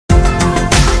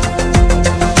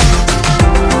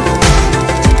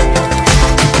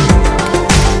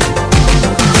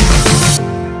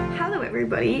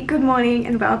everybody, good morning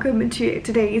and welcome to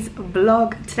today's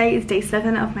vlog. Today is day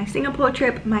 7 of my Singapore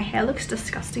trip. My hair looks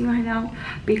disgusting right now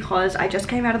because I just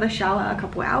came out of the shower a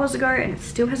couple hours ago and it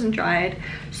still hasn't dried.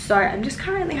 So I'm just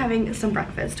currently having some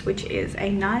breakfast, which is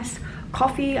a nice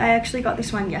coffee. I actually got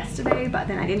this one yesterday, but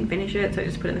then I didn't finish it, so I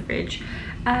just put it in the fridge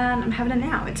and I'm having it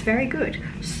now. It's very good.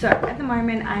 So at the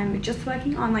moment I'm just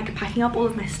working on like packing up all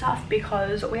of my stuff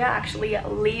because we are actually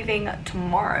leaving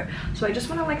tomorrow. So I just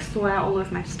want to like sort out all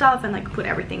of my stuff and like put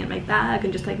everything in my bag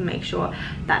and just like make sure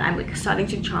that I'm like starting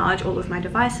to charge all of my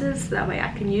devices so that way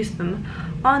I can use them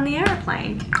on the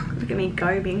airplane. Look at me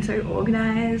go, being so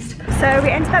organized. So we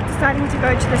ended up deciding to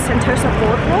go to the Sentosa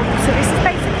boardwalk. So this is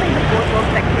basically the boardwalk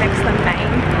that connects the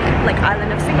main like island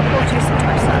of Singapore to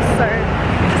Sentosa. So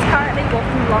we're just currently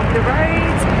walking along the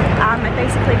road, and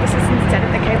basically this is instead of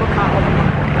the cable car or the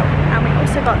monorail. And we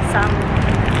also got some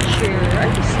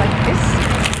churros like this,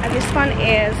 and this one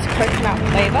is coconut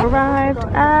flavor. Arrived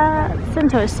at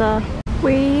Sentosa.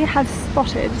 We have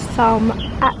spotted some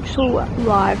actual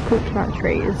live coconut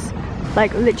trees,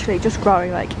 like literally just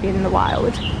growing like in the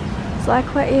wild. It's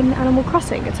like we're in Animal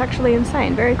Crossing. It's actually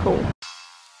insane, very cool.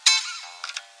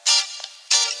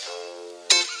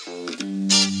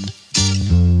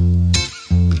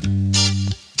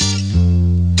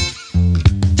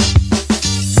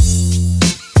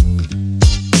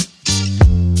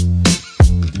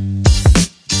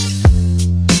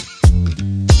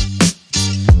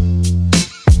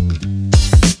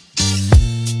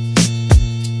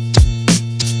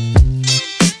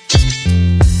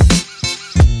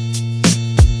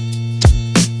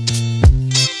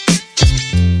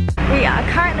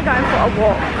 A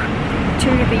walk to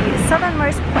the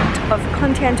southernmost point of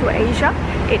continental Asia.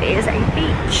 It is a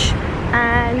beach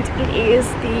and it is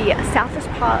the southest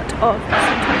part of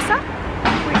Sentosa,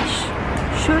 which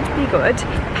should be good.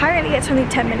 Apparently it's only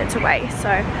 10 minutes away, so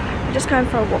we're just going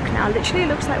for a walk now. Literally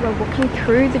looks like we're walking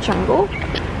through the jungle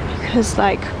because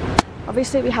like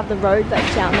obviously we have the road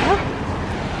that's down there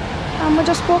and we're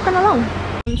just walking along.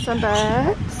 Some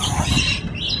birds.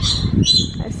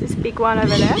 There's this big one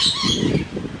over there.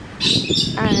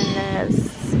 And then there's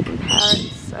some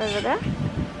parrots over there.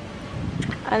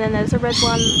 And then there's a red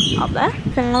one up there.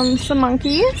 Found some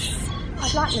monkeys.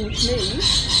 I'd like them to move.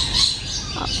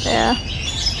 Up there.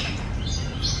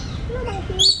 Hello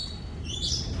monkeys.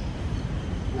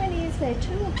 How many is there?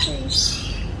 2 or 3?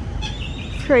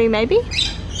 3 maybe?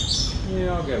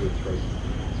 Yeah, I'll go with 3.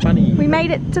 Funny. We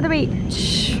made it to the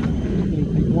beach.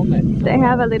 They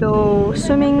have a little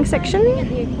swimming section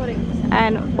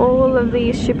and all of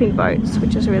these shipping boats,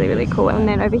 which is really, really cool. And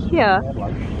then over here,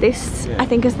 this I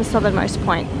think is the southernmost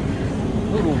point.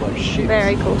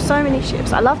 Very cool. So many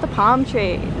ships. I love the palm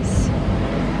trees.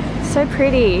 So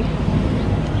pretty.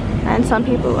 And some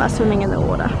people are swimming in the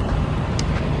water.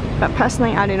 But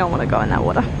personally, I do not want to go in that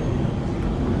water.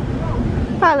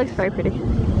 But it looks very pretty.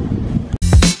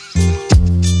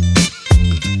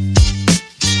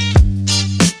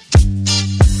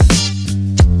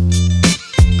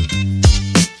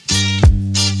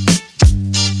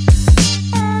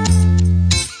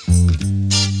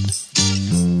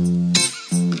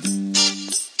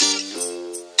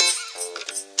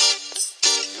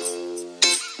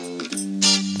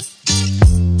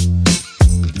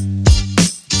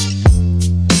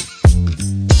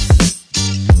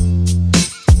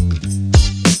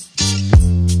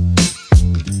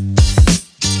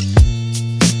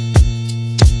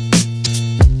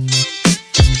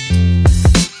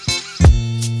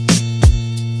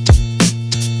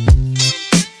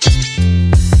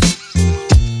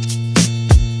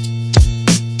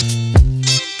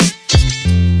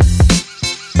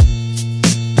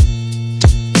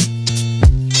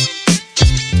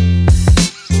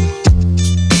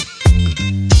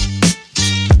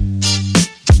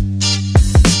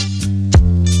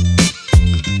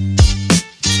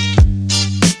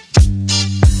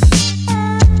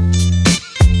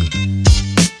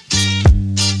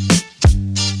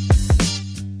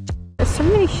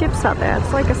 Ships out there,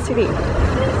 it's like a city. I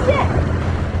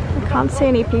can't see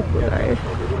any people though.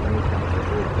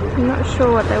 I'm not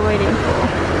sure what they're waiting for.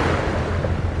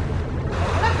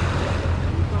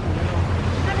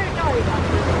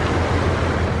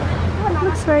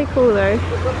 Looks very cool though.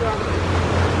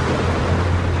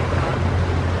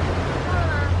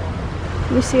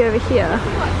 You see over here,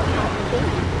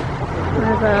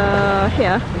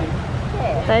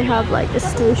 they have like a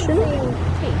station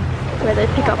where they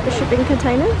pick up the shipping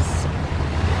containers.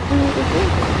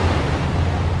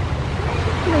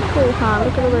 Really cool, huh?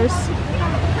 Look at all those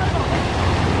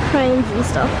cranes and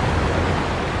stuff.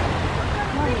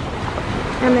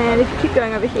 And then if you keep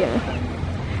going over here,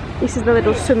 this is the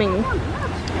little swimming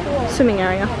swimming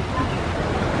area.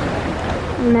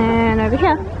 And then over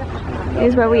here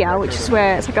is where we are, which is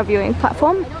where it's like a viewing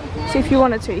platform. So if you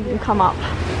wanted to, you can come up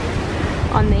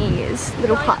on these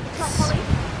little huts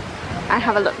and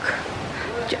have a look.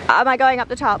 Am I going up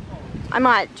the top? I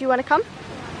might. Do you want to come?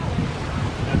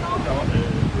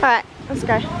 Alright, let's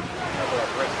go.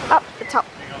 Up the top.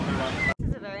 This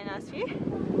is a very nice view.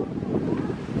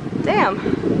 Damn.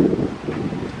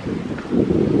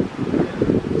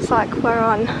 It's like we're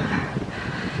on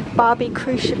Barbie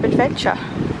cruise ship adventure.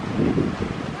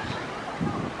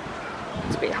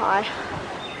 It's a bit high.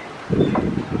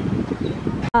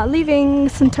 Leaving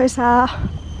Sentosa.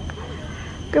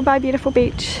 Goodbye, beautiful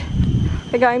beach.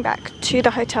 We're going back to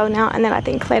the hotel now, and then I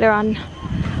think later on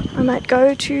I might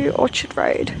go to Orchard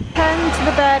Road. Turn to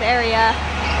the bird area.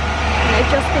 And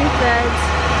they've just been fed.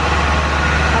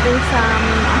 Having some,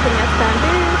 I think that's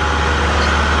bamboo,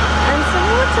 and some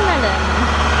watermelon.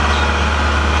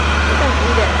 We don't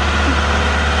eat it.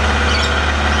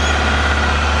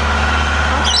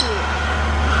 How cute.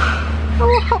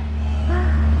 Oh, hop.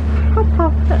 Hop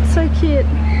hop, that's so cute.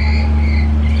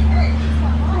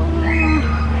 Oh.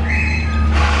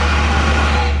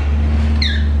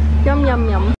 Yum yum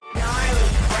yum.